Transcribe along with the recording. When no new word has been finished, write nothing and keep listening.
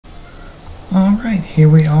Alright, here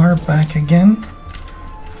we are back again,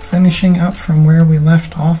 finishing up from where we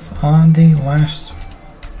left off on the last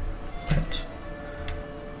bit.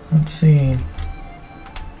 Let's see,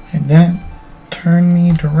 it didn't turn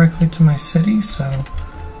me directly to my city, so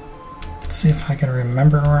let's see if I can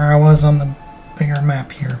remember where I was on the bigger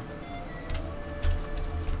map here.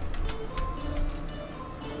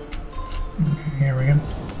 Here we go.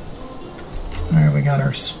 Alright, we got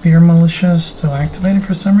our spear militia still activated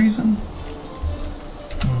for some reason.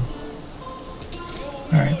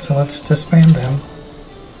 Alright, so let's disband them.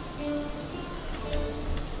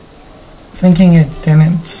 Thinking it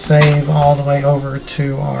didn't save all the way over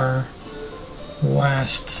to our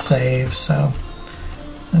last save, so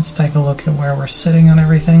let's take a look at where we're sitting on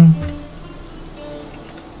everything.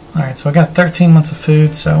 Alright, so we got 13 months of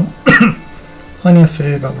food, so plenty of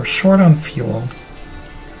food, but we're short on fuel.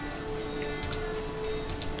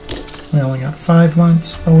 We only got 5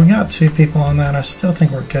 months, but we got 2 people on that. I still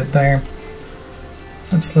think we're good there.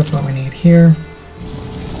 Let's look what we need here.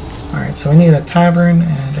 Alright, so we need a tavern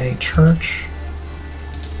and a church.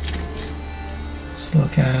 Let's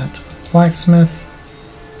look at blacksmith.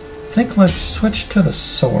 I think let's switch to the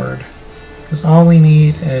sword, because all we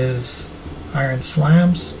need is iron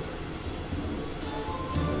slabs.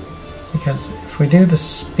 Because if we do the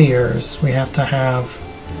spears, we have to have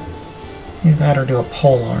either that or do a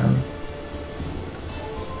pole arm.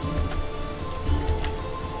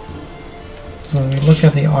 So when we look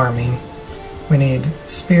at the army, we need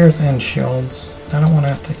spears and shields. I don't want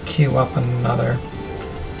to have to queue up another.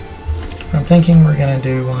 I'm thinking we're going to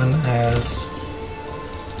do one as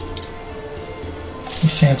the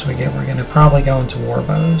chance we get. We're going to probably go into war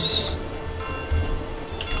bows.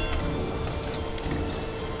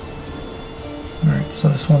 Alright, so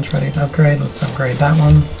this one's ready to upgrade. Let's upgrade that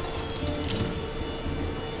one.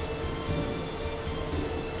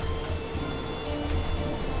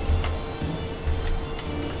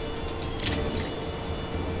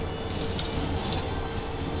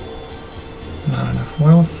 Not enough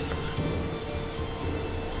wealth.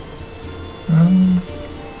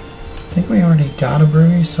 I think we already got a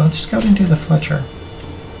brewery, so let's just go and do the Fletcher.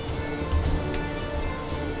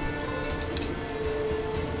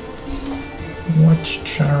 Which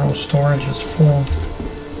general storage is full?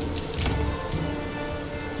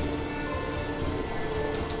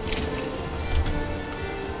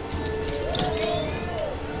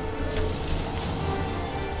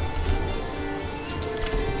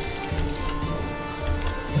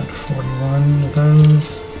 Got 41 of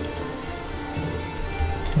those.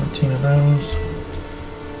 14 of those.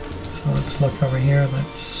 So let's look over here.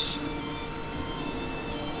 Let's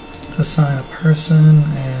assign a person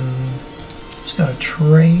and just got to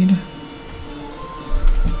trade.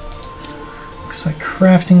 Looks like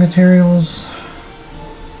crafting materials.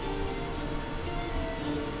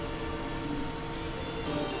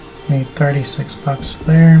 Need 36 bucks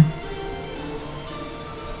there.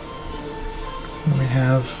 We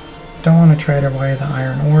have, don't want to trade away the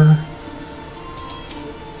iron ore.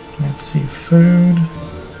 Let's see, food.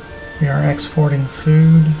 We are exporting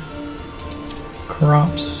food.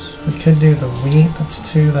 Crops. We could do the wheat. That's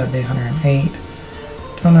 2. That'd be 108.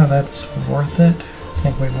 Don't know if that's worth it. I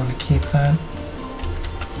think we want to keep that.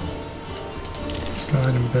 Let's go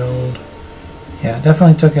ahead and build. Yeah, it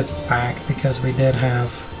definitely took us back because we did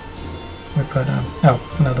have. We put oh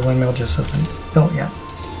no, the windmill just isn't built yet.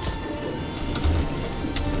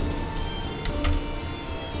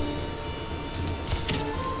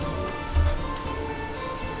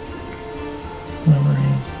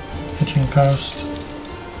 Hitching post.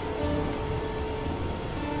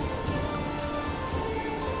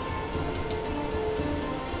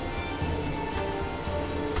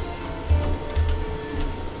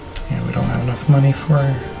 Yeah, we don't have enough money for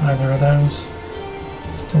either of those.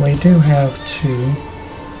 But we do have 2. We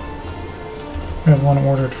have one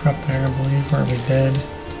ordered for up there, I believe, where we did.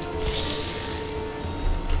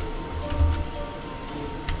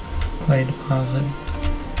 Clay deposit.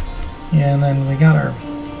 Yeah, and then we got our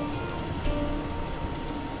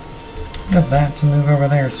that to move over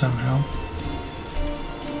there somehow.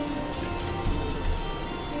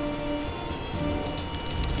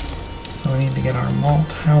 So we need to get our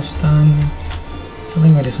malt house done. So I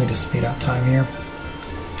think we just need to speed up time here.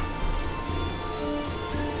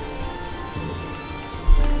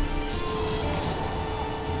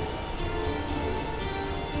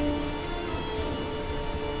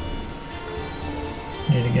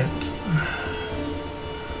 Need to get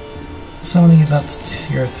some of these up to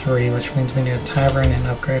tier 3, which means we need a tavern and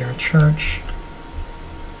upgrade our church.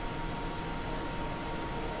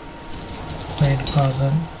 Clay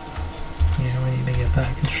deposit. Yeah, we need to get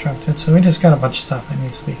that constructed. So we just got a bunch of stuff that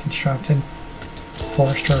needs to be constructed.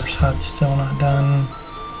 Forester's hut still not done.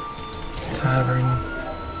 Tavern.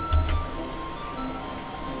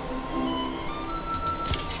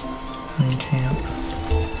 Hunting camp.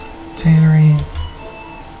 Tannery.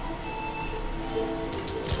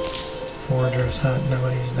 Forager's hut,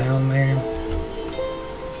 nobody's down there.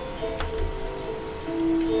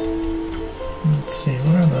 Let's see,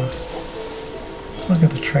 what are the... Let's look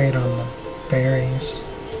at the trade on the berries.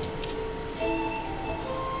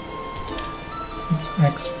 Let's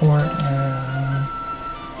export and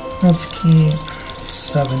let's keep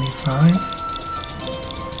 75.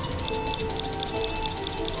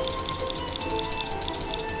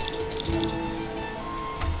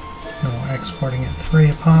 And we're exporting at 3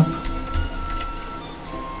 a pop.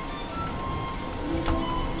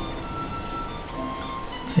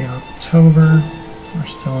 Let's see, October. We're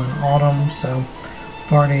still in autumn, so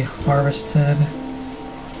we've already harvested.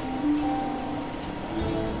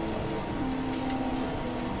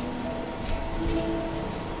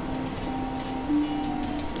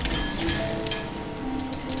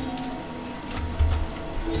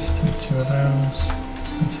 Let's do 2 of those.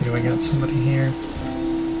 Let's see, do we got somebody here? I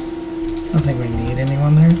don't think we need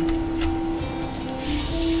anyone there.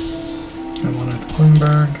 Got one at the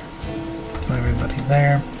Bloomberg. Got everybody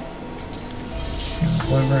there.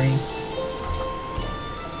 Delivery.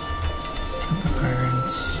 Got the iron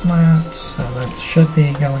slats, so that should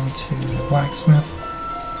be going to the blacksmith.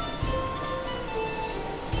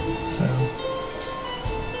 So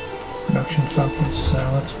production focus. So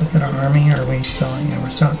let's look at our army. Are we still? Yeah, we're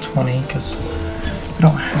still at 20 because we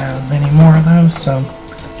don't have any more of those. So I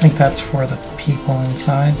think that's for the people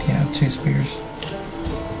inside. Yeah, 2 spears.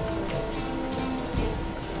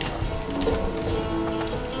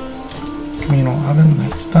 Communal oven,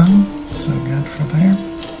 that's done, so good for there.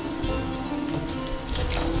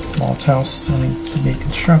 Malt house still needs to be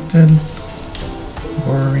constructed.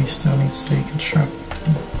 Brewery still needs to be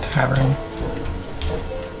constructed. Tavern.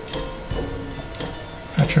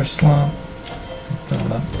 Fetcher slump.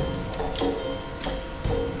 Build up.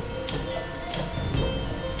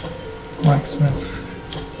 Blacksmith.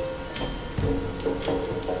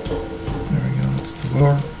 There we go, it's the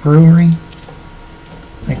brewery.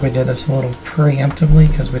 I think we did this a little preemptively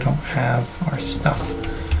because we don't have our stuff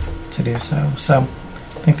to do so. So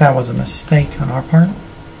I think that was a mistake on our part.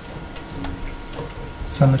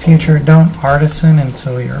 So in the future, don't artisan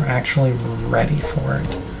until you're actually ready for it.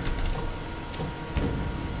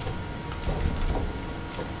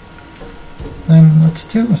 Then let's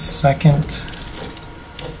do a second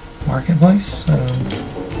marketplace. So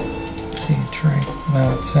let's see, trade.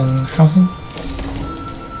 No, it's in housing.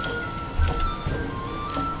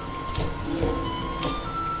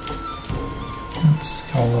 Let's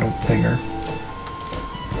go a little bigger.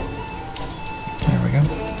 There we go.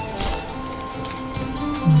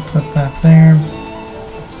 We'll put that there.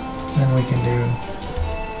 Then we can do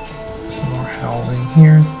some more housing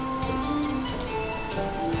here.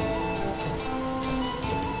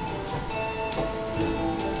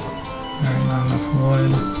 Alright, not enough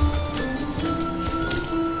wood.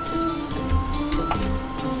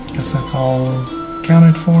 Guess that's all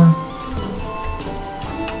accounted for.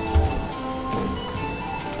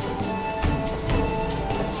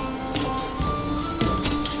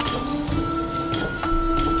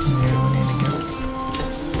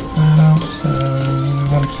 So we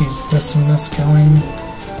want to keep this and this going.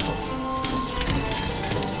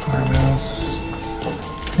 Farmhouse.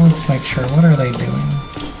 Let's make sure. What are they doing?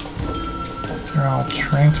 They're all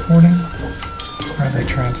transporting? Or are they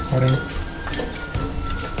transporting?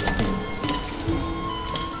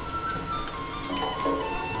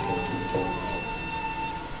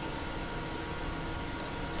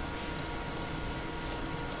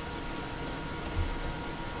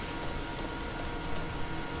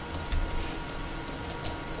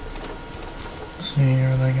 Let's see,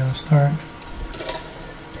 are they going to start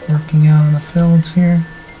working out in the fields here?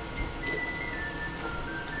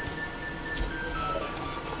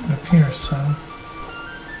 It appears so.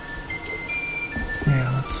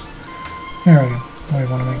 Yeah, there we go. We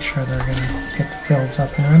want to make sure they're going to get the fields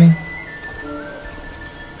up and ready.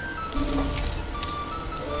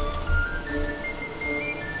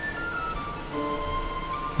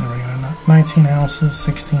 There we go, 19 houses,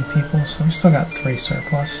 16 people, so we still got 3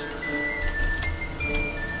 surplus.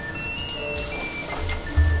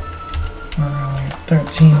 We're only at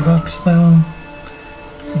 13 bucks though.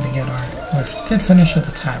 Need to get our... We did finish at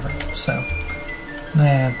the tavern, so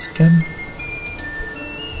that's good.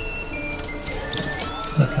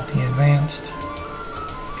 Let's look at the advanced.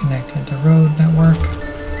 Connected to road network.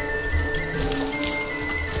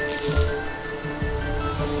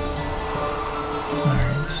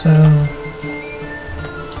 So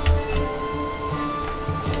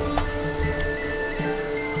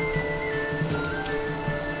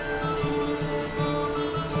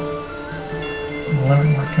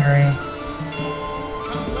limit work area.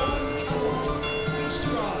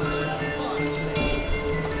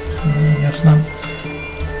 I guess not.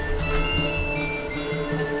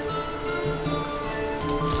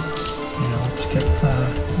 Yeah, let's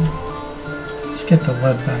get the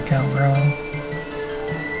wood back out growing.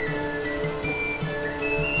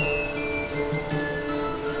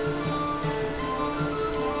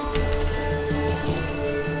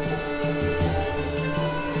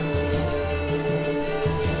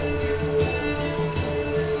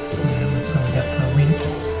 So we got the wheat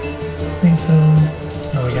field.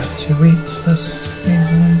 Oh, we got 2 wheats this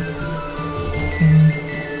season. Okay.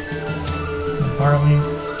 The barley.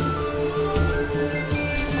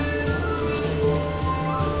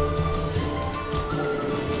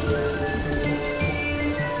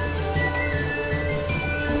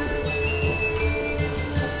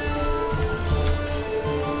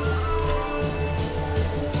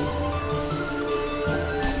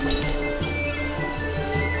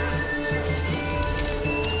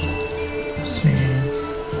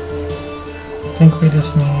 I think we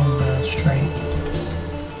just need the straight.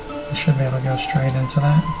 We should be able to go straight into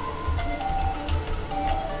that.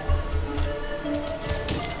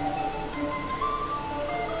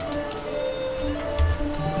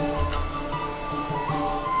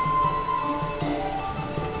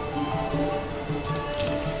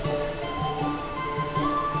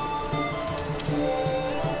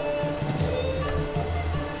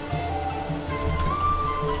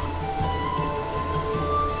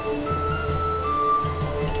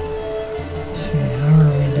 See, how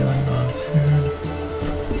are we doing on food?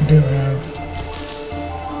 We do have...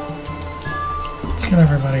 Let's get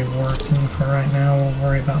everybody working for right now. We'll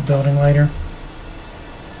worry about building later.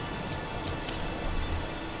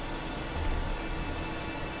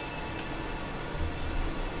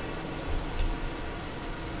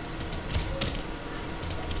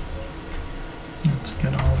 Let's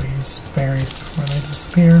get all these berries before they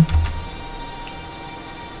disappear.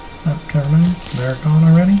 Oh, never mind. They're gone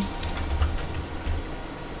already.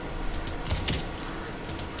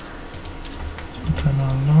 Them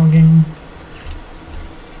on logging.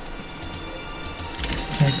 Let's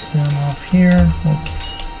take them off here. Okay.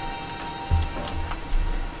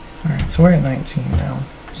 Alright, so we're at 19 now.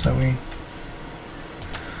 So we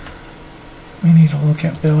need to look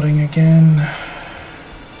at building again.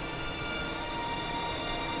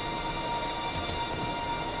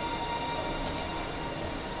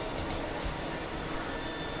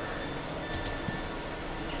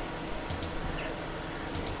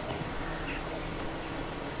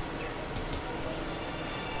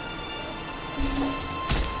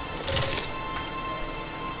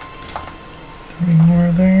 Three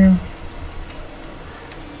more there.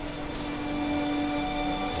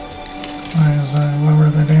 Why were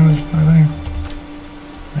they damaged by there?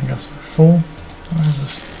 I guess they're full. Why is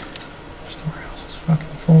this storehouse is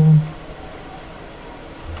fucking full?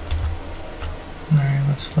 Alright,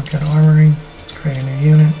 let's look at armory. Let's create a new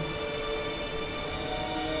unit.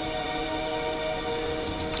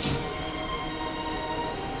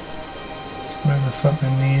 What do the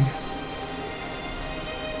footmen need?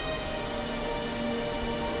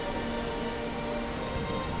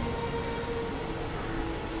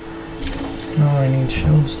 Oh, I need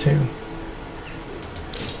shields too.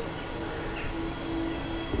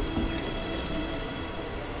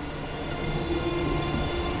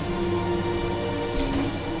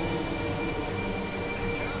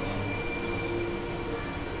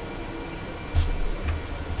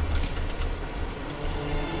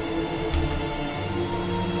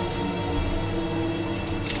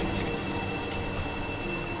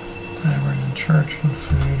 Tavern and church and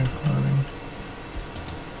food and clothing.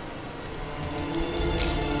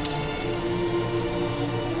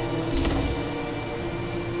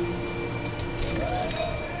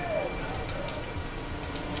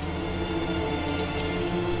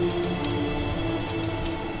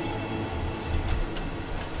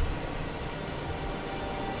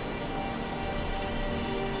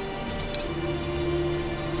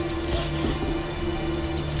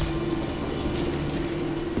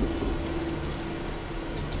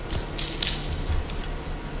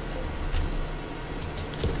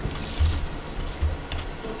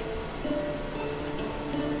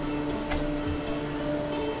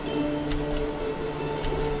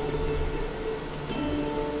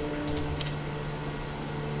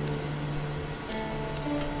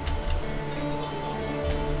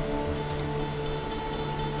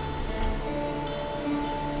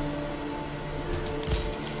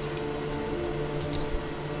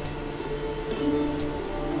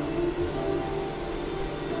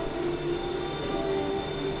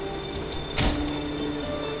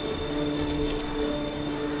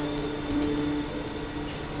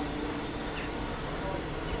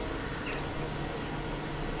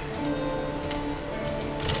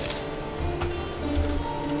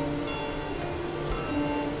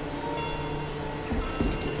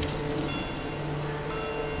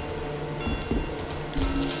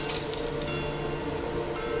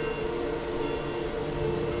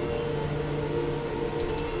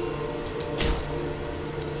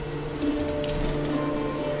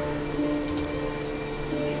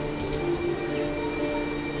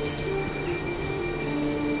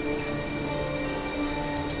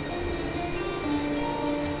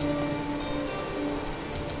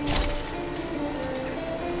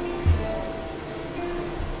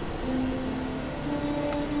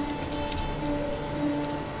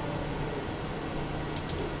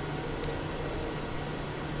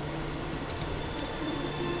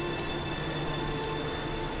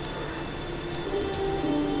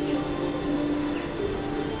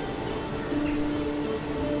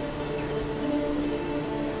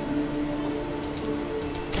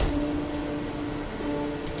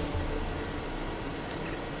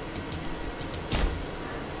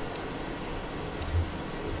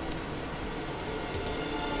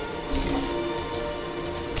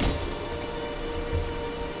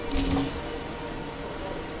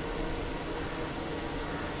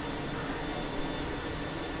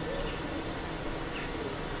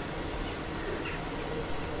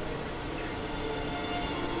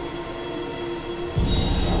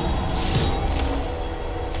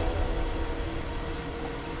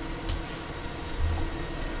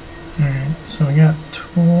 So we got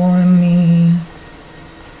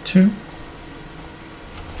 22.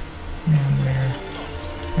 And we're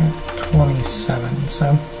at 27.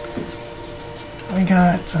 So we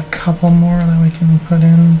got a couple more that we can put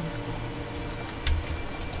in.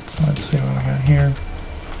 So let's see what I got here.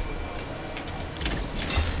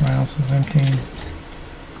 My house is empty.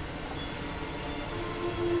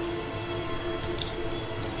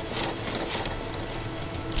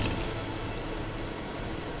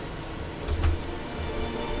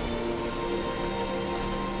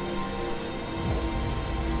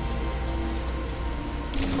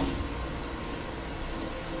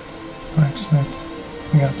 Blacksmith.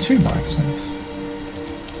 We got 2 blacksmiths.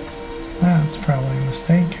 That's probably a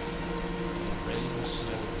mistake.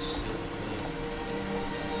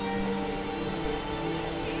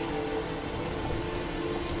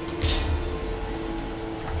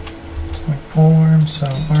 Looks like polearm, so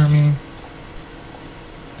army.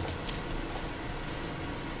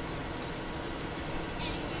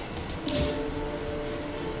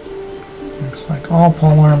 Looks like all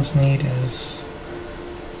polearms need is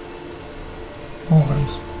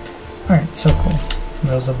polearms. Alright, so cool.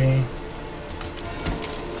 Those will be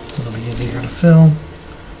easier to fill.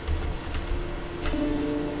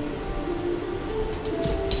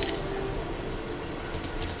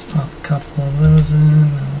 Let's pop a couple of those in,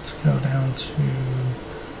 and let's go down to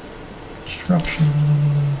construction,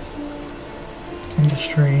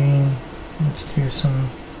 industry. Let's do some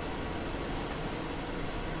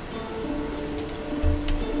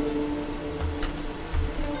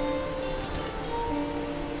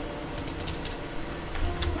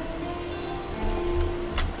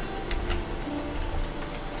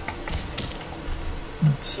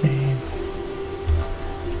let's see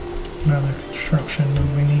what other construction do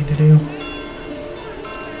we need to do.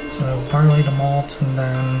 So barley to malt, and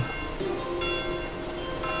then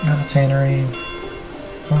got a tannery.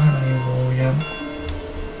 Don't have any wool yet.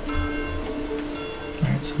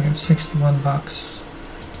 Alright, so we have 61 bucks.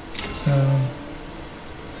 So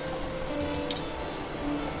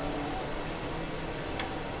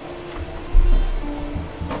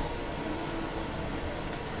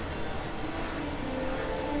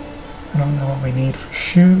I don't know what we need for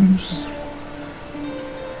shoes.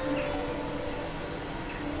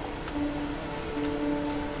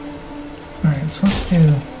 Alright, so let's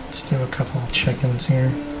do a couple of chickens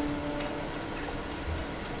here.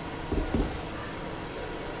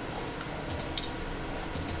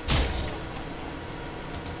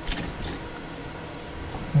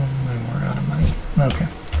 And then we're out of money. Okay.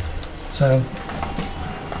 So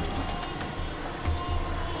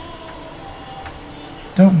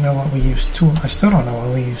don't know what we use tools. I still don't know what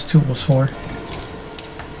we use tools for.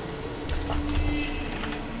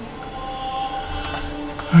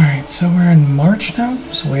 Alright, so we're in March now,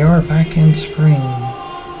 so we are back in spring.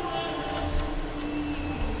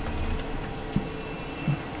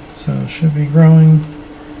 So it should be growing.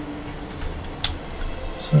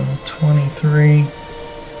 So 23,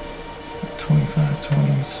 25,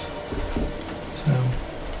 20s. So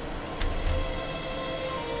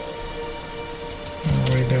what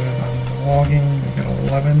are we doing on the logging? We got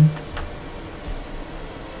 11.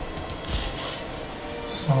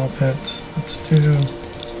 Saw pit. Let's do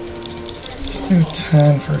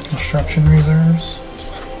 10 for construction reserves.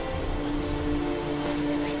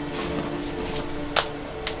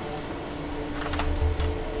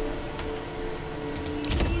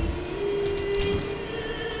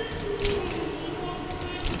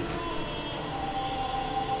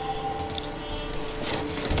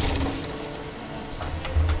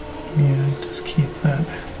 Yeah, just keep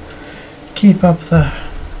up the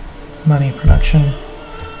money production.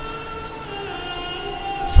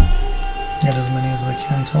 Get as many as we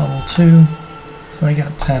can to level 2. So we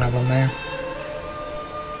got 10 of them there.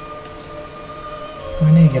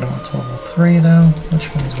 We need to get them up to level 3 though, which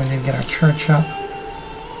means we need to get our church up.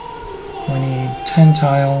 We need 10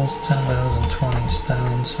 tiles, 10 of those, and 20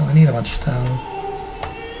 stone. So we need a bunch of stone.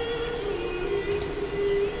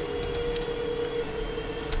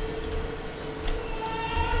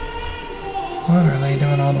 What are they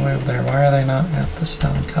doing all the way over there? Why are they not at the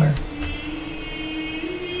stone cutter?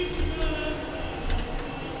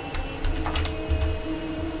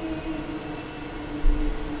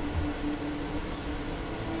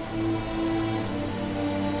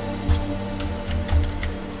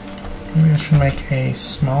 Maybe I should make a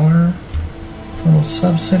smaller little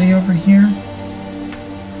sub-city over here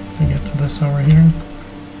to get to this over here.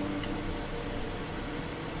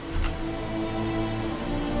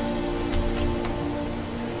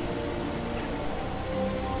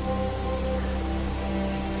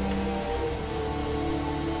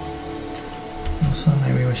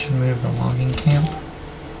 should move the logging camp.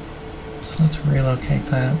 So let's relocate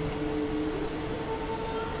that.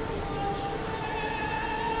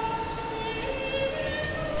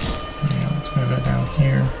 Yeah, let's move it down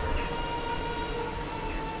here.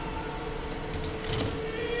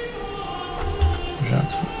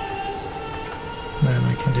 That's fine. Then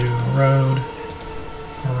we can do a road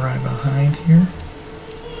right behind here.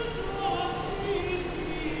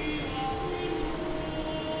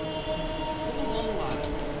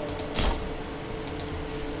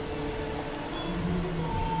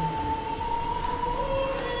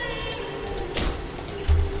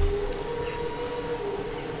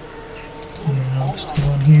 Let's do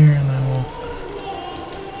one here, and then we'll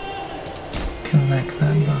connect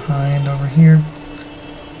that behind over here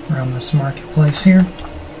around this marketplace here.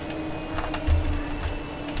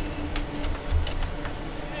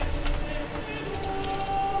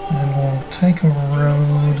 And we'll take a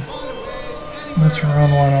road. Let's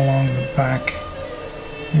run one along the back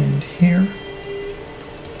end here.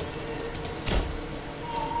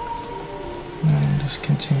 And just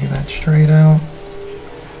continue that straight out.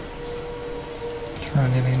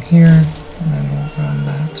 Run it in here, and then we'll run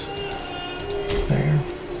that there.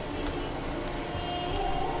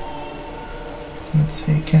 Let's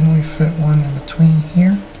see, can we fit one in between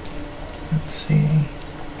here? Let's see.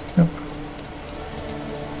 Nope.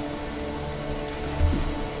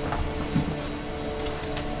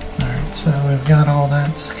 Alright, so we've got all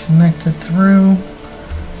that connected through.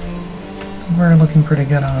 We're looking pretty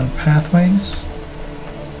good on pathways.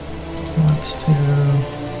 Let's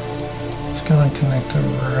go and connect a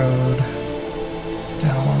road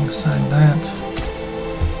down alongside that.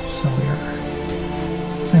 So we are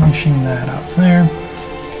finishing that up there.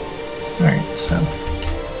 Alright, so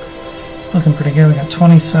looking pretty good. We got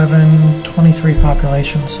 27, 23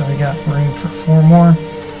 population, so we got room for 4 more.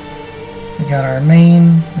 We got our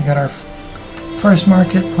main, we got our first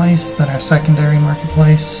marketplace, then our secondary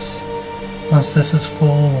marketplace. Once this is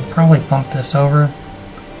full, we'll probably bump this over.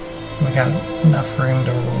 We got enough room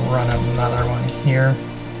to run another one here.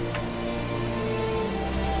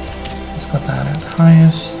 Let's put that at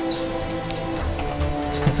highest.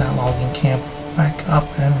 Let's get that logging camp back up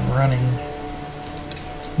and running.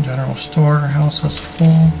 General store house is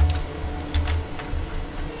full.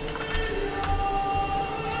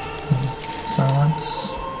 So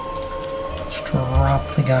let's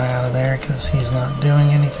drop the guy out of there because he's not doing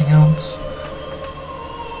anything else.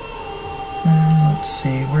 And let's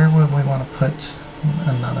see, where would we want to put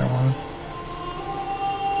another one?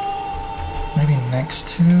 Maybe next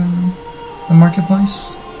to the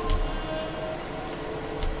marketplace?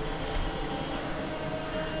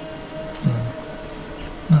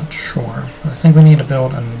 Not sure, but I think we need to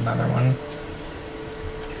build another one.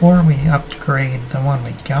 Or we upgrade the one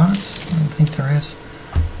we got. I don't think there is.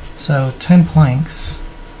 So 10 planks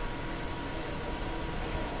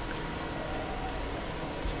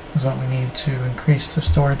is what we need to increase the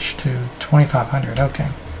storage to 2,500. Okay.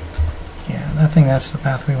 Yeah, I think that's the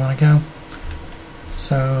path we want to go.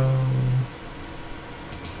 So,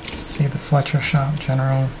 see the Fletcher shop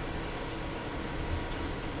general.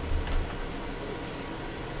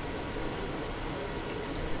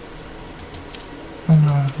 Oh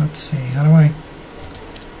no, let's see, how do I...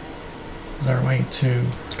 Is there a way to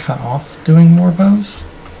cut off doing more bows?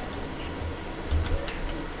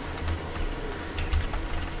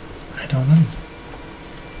 I don't know.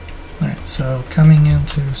 Alright, so coming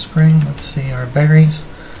into spring, let's see our berries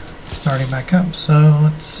starting back up. So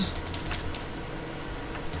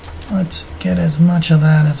let's get as much of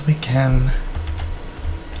that as we can.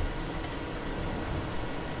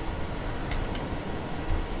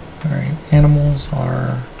 Alright, animals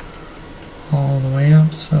are all the way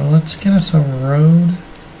up, so let's get us a road.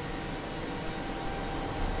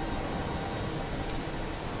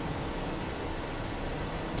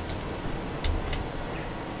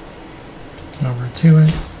 Over to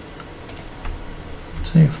it.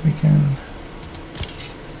 Let's see if we can.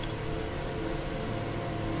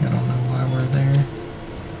 I don't know why we're there.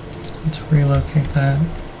 Let's relocate that.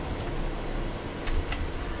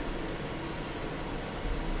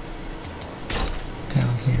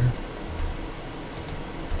 Down here.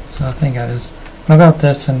 So I think I just, what about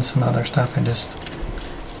this and some other stuff?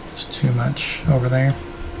 It's too much over there.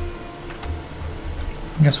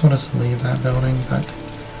 I guess we'll just leave that building, but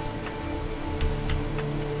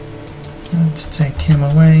let's take him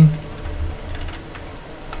away.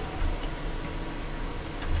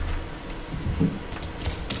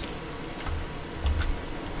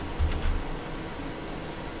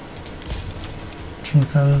 Tree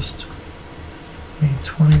post. Need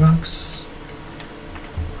 $20.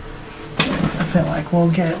 feel like we'll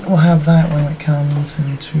have that when it comes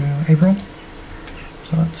into April.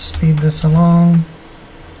 So let's speed this along.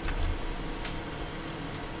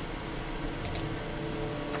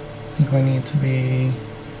 I think we need to be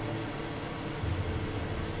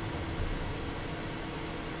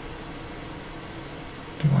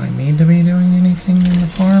do I need to be doing anything in the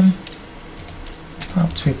farm?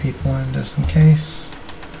 Pop 2 people in just in case.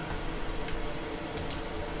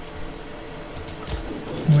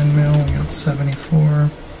 Windmill, we got 74.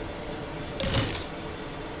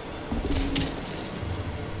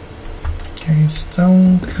 Okay,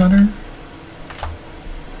 stone cutter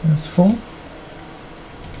is full.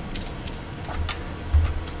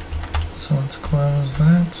 So let's close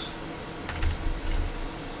that.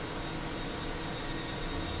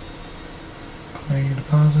 Clay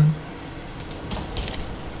deposit.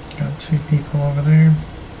 Got 2 people over there.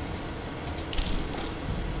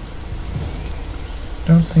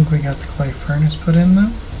 Don't think we got the clay furnace put in though.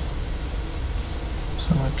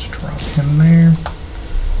 So let's drop him there.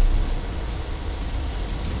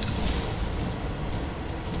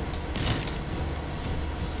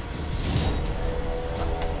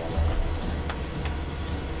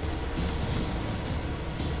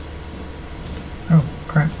 Oh,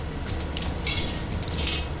 crap.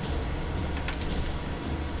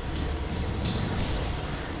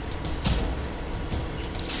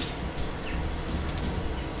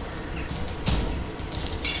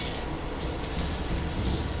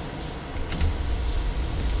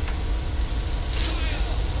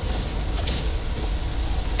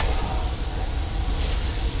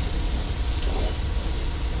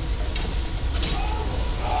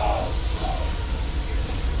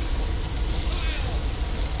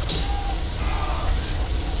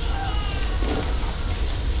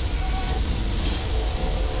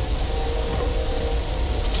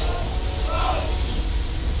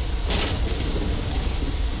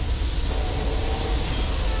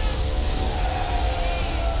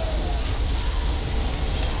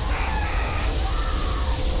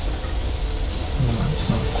 That's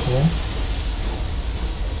not cool.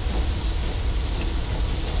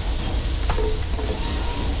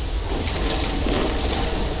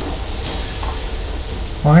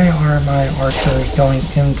 Why are my archers going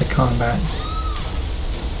into combat?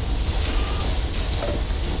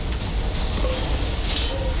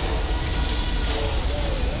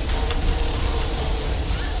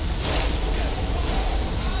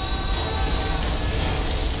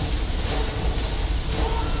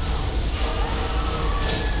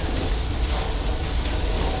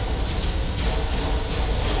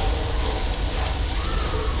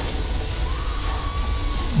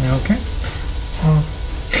 Okay. Well,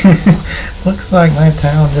 looks like my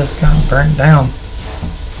town just got burnt down.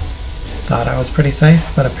 Thought I was pretty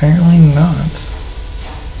safe, but apparently not.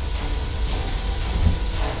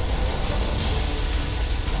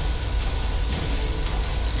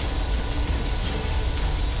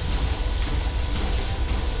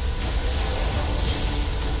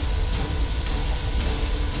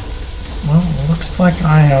 Well, it looks like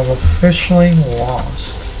I have officially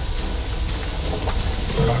lost.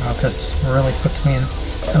 I don't know if this really puts me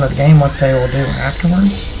in the game what they will do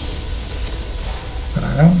afterwards, but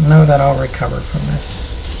I don't know that I'll recover from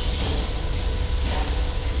this.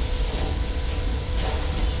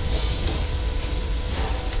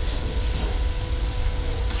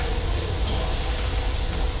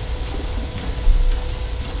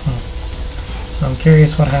 So I'm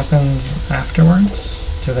curious what happens afterwards.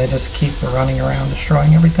 Do they just keep running around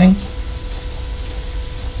destroying everything?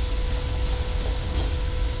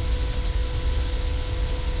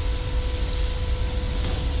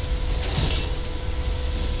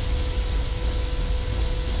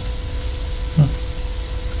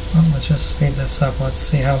 Well, let's just speed this up. Let's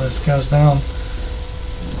see how this goes down.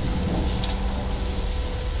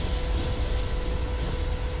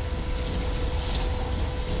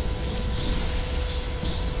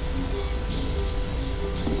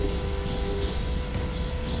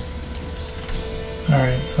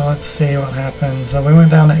 Alright, so let's see what happens. So we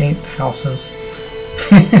went down to 8 houses.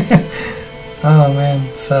 Oh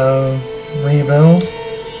man, so rebuild.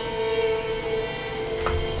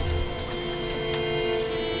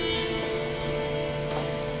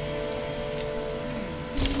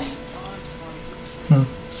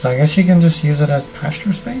 So I guess you can just use it as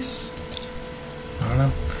pasture space? I don't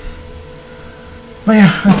know. But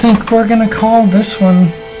yeah, I think we're gonna call this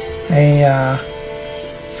one a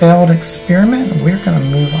failed experiment. We're gonna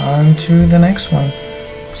move on to the next one.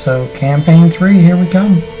 So campaign 3, here we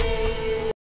come.